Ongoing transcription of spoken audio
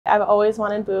I've always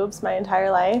wanted boobs my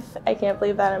entire life. I can't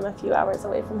believe that I'm a few hours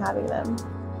away from having them.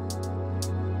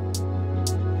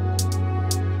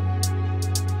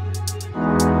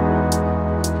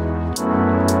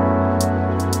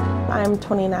 I'm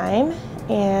 29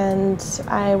 and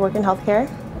I work in healthcare,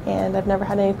 and I've never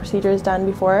had any procedures done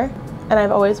before, and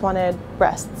I've always wanted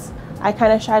breasts. I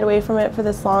kind of shied away from it for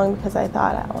this long because I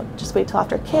thought I'll just wait till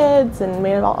after kids and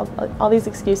made all these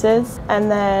excuses.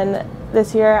 And then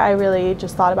this year I really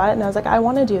just thought about it and I was like, I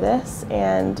want to do this,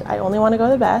 and I only want to go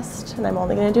the best, and I'm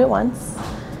only going to do it once.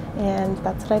 And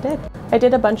that's what I did. I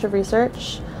did a bunch of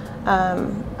research.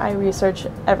 I research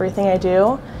everything I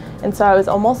do. And so I was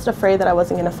almost afraid that I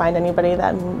wasn't going to find anybody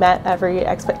that met every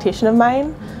expectation of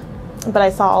mine. But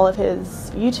I saw all of his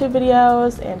YouTube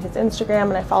videos and his Instagram,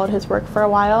 and I followed his work for a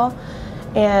while.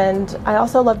 And I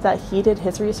also loved that he did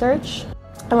his research.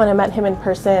 And when I met him in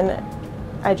person,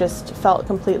 I just felt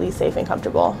completely safe and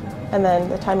comfortable. And then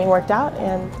the timing worked out,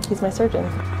 and he's my surgeon.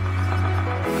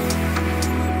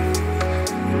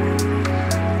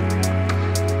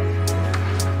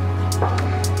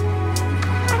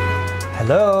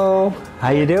 Hello, how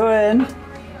you doing?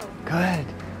 Good.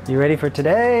 You ready for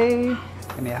today?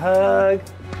 Give me a hug.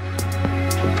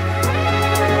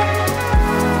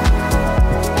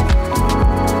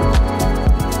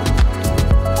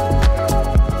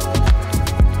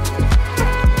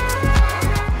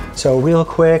 So real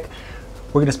quick,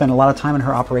 we're going to spend a lot of time on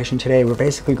her operation today. We're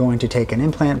basically going to take an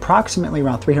implant approximately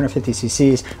around 350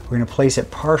 cc's. We're going to place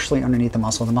it partially underneath the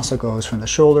muscle. The muscle goes from the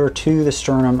shoulder to the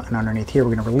sternum and underneath here.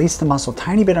 We're going to release the muscle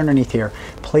tiny bit underneath here,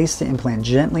 place the implant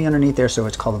gently underneath there, so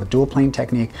it's called a dual plane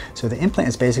technique. So the implant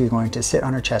is basically going to sit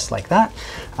on her chest like that.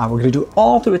 We're going to do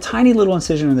all through a tiny little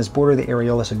incision in this border of the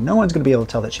areola, so no one's going to be able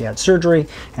to tell that she had surgery.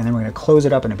 And then we're going to close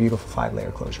it up in a beautiful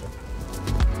 5-layer closure.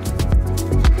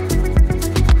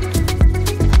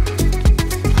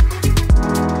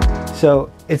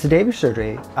 So it's the day of your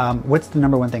surgery. What's the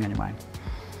number one thing on your mind?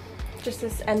 Just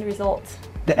this end result.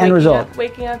 The end result.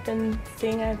 Waking up and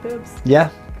seeing I have boobs.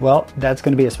 Yeah, well, that's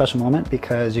going to be a special moment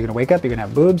because you're going to wake up, you're going to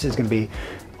have boobs, it's going to be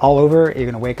all over, you're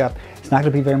going to wake up. It's not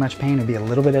going to be very much pain, it'll be a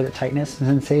little bit of a tightness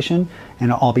sensation, and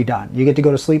it'll all be done. You get to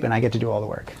go to sleep and I get to do all the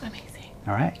work. Amazing.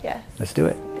 All right? Yes. Let's do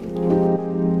it.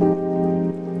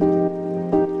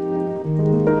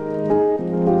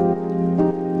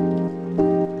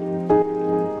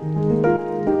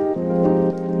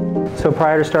 So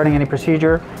prior to starting any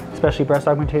procedure, especially breast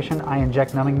augmentation, I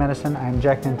inject numbing medicine. I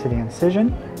inject into the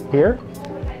incision here,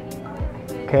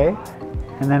 okay?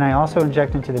 And then I also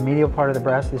inject into the medial part of the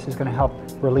breast. This is gonna help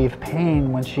relieve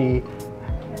pain when she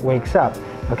wakes up.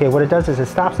 Okay, what it does is it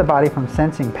stops the body from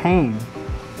sensing pain,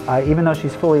 even though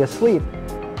she's fully asleep,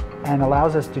 and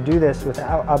allows us to do this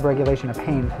without upregulation of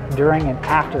pain during and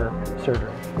after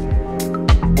surgery.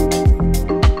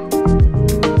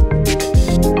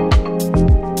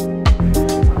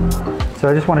 So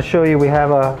I just want to show you, we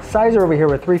have a sizer over here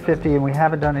with 350 and we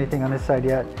haven't done anything on this side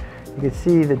yet. You can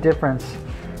see the difference.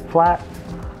 Flat,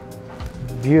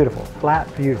 beautiful.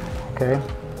 Flat, beautiful, okay?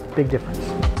 Big difference.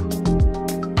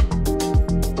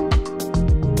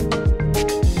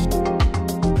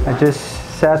 I just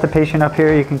sat the patient up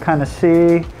here. You can kind of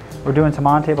see we're doing some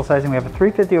on-table sizing. We have a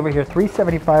 350 over here,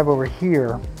 375 over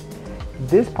here.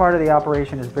 This part of the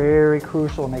operation is very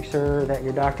crucial. Make sure that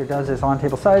your doctor does this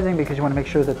on-table sizing because you want to make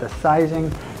sure that the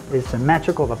sizing is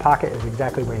symmetrical. The pocket is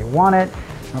exactly where you want it.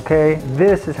 Okay,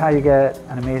 this is how you get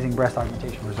an amazing breast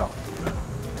augmentation result.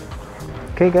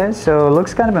 Okay guys, so it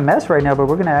looks kind of a mess right now, but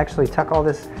we're going to actually tuck all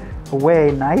this away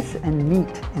nice and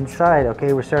neat inside.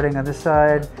 Okay, we're starting on this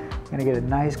side. We're going to get a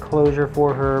nice closure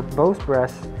for her, both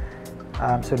breasts,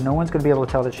 so no one's going to be able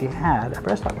to tell that she had a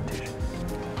breast augmentation.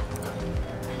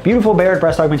 Beautiful Barrett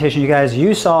breast augmentation, you guys.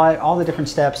 You saw it, all the different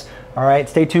steps. All right,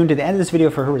 stay tuned to the end of this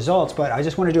video for her results, but I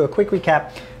just want to do a quick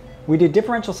recap. We did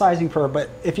differential sizing for her, but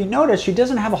if you notice, she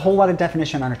doesn't have a whole lot of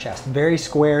definition on her chest. Very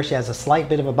square. She has a slight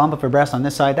bit of a bump of her breast on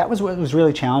this side. That was what was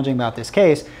really challenging about this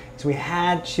case, is we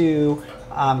had to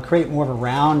create more of a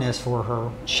roundness for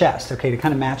her chest, okay, to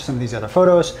kind of match some of these other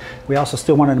photos. We also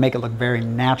still wanted to make it look very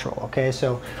natural, okay?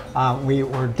 So we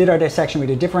did our dissection, we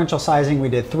did differential sizing, we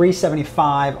did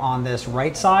 375 on this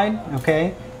right side,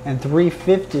 okay, and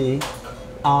 350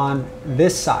 on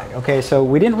this side, okay? So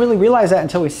we didn't really realize that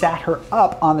until we sat her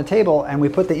up on the table and we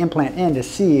put the implant in to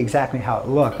see exactly how it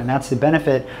looked. And that's the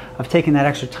benefit of taking that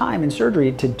extra time in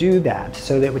surgery to do that,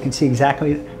 so that we can see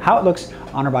exactly how it looks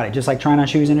on her body, just like trying on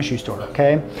shoes in a shoe store,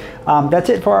 okay? That's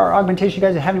it for our augmentation. You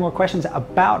guys have any more questions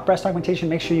about breast augmentation,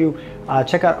 make sure you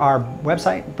check out our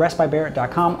website,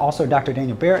 breastbybarrett.com, also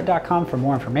drdanielbarrett.com for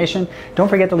more information. Don't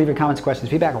forget to leave your comments, questions,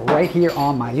 feedback right here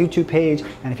on my YouTube page.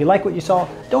 And if you like what you saw,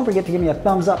 don't forget to give me a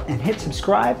thumbs up and hit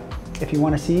subscribe if you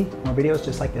want to see more videos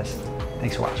just like this.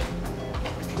 Thanks for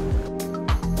watching.